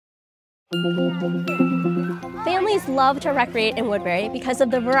Families love to recreate in Woodbury because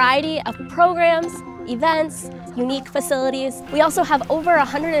of the variety of programs, events, unique facilities. We also have over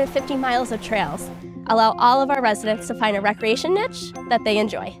 150 miles of trails, allow all of our residents to find a recreation niche that they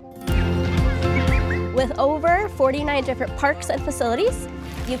enjoy. With over 49 different parks and facilities,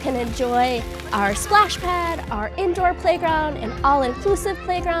 you can enjoy our splash pad, our indoor playground, an all-inclusive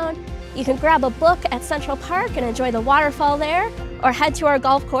playground. You can grab a book at Central Park and enjoy the waterfall there, or head to our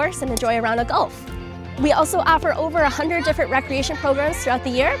golf course and enjoy a round of golf. We also offer over 100 different recreation programs throughout the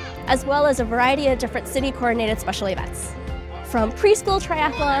year, as well as a variety of different city-coordinated special events. From preschool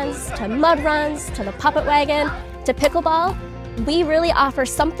triathlons, to mud runs, to the puppet wagon, to pickleball, we really offer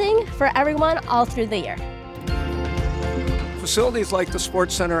something for everyone all through the year. Facilities like the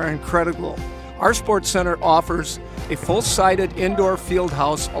Sports Center are incredible. Our Sports Center offers a full-sided indoor field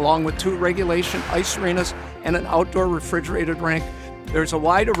house along with 2 regulation ice arenas and an outdoor refrigerated rink. There's a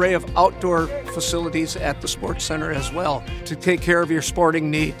wide array of outdoor facilities at the Sports Center as well to take care of your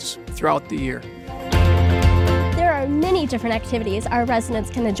sporting needs throughout the year. There are many different activities our residents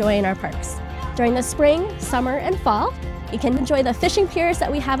can enjoy in our parks. During the spring, summer, and fall, you can enjoy the fishing piers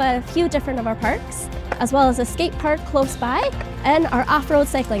that we have at a few different of our parks, as well as a skate park close by and our off-road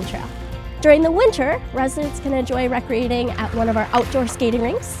cycling trail. During the winter, residents can enjoy recreating at one of our outdoor skating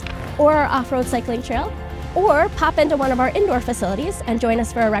rinks or our off-road cycling trail, or pop into one of our indoor facilities and join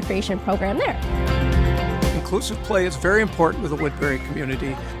us for a recreation program there. Inclusive play is very important to the Woodbury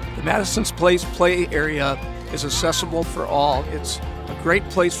community. The Madison's Place play area is accessible for all. It's a great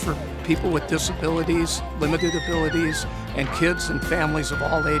place for people with disabilities, limited abilities, and kids and families of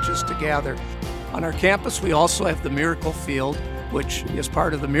all ages to gather. On our campus, we also have the Miracle Field, which is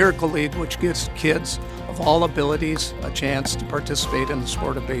part of the Miracle League, which gives kids of all abilities a chance to participate in the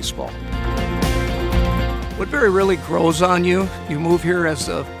sport of baseball. Woodbury really grows on you. You move here as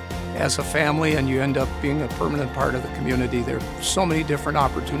a family and you end up being a permanent part of the community. There are so many different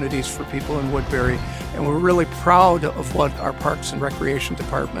opportunities for people in Woodbury, and we're really proud of what our Parks and Recreation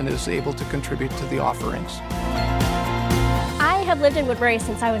Department is able to contribute to the offerings. I have lived in Woodbury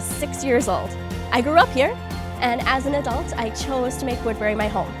since I was 6 years old. I grew up here, and as an adult, I chose to make Woodbury my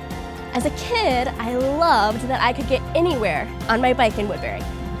home. As a kid, I loved that I could get anywhere on my bike in Woodbury.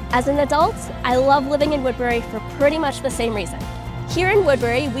 As an adult, I love living in Woodbury for pretty much the same reason. Here in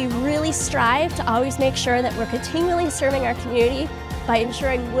Woodbury, we really strive to always make sure that we're continually serving our community by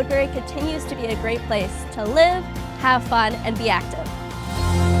ensuring Woodbury continues to be a great place to live, have fun, and be active.